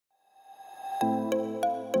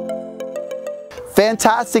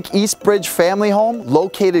fantastic East Bridge family home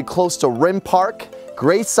located close to Rim Park,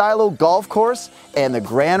 Great Silo Golf Course, and the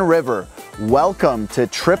Grand River. Welcome to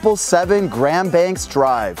 777 Grand Banks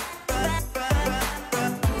Drive.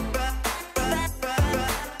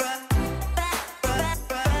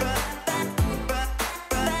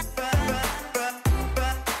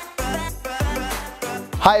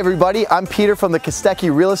 Hi everybody, I'm Peter from the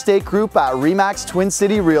Kostecki Real Estate Group at RE/MAX Twin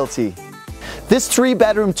City Realty. This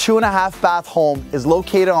 3-bedroom, 2.5-bath home is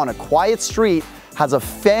located on a quiet street, has a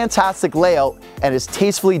fantastic layout, and is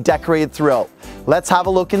tastefully decorated throughout. Let's have a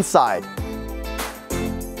look inside.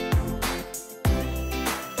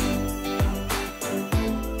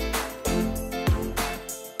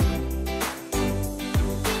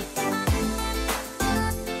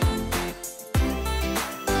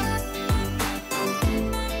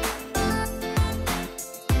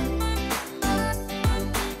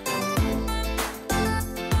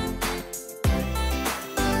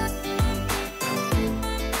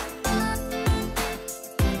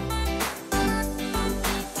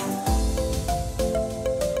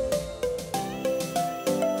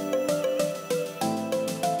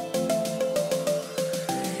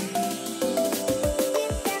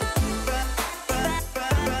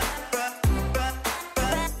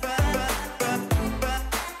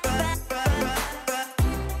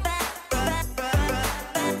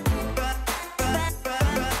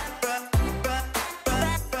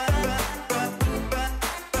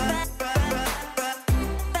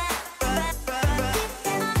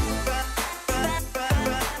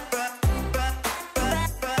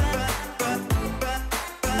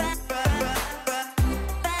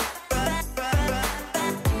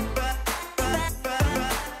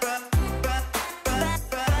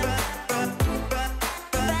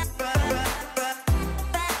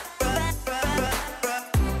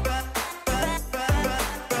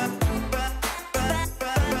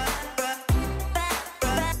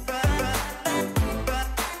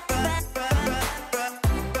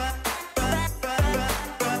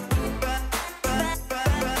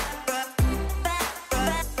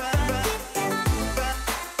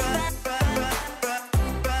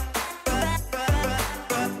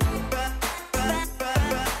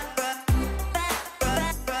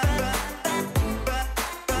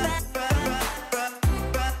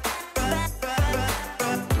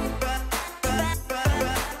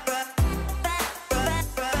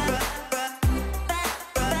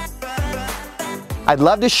 I'd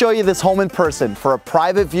love to show you this home in person. For a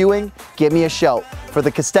private viewing, give me a shout. For the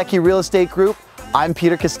Kostecki Real Estate Group, I'm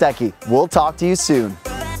Peter Kostecki. We'll talk to you soon.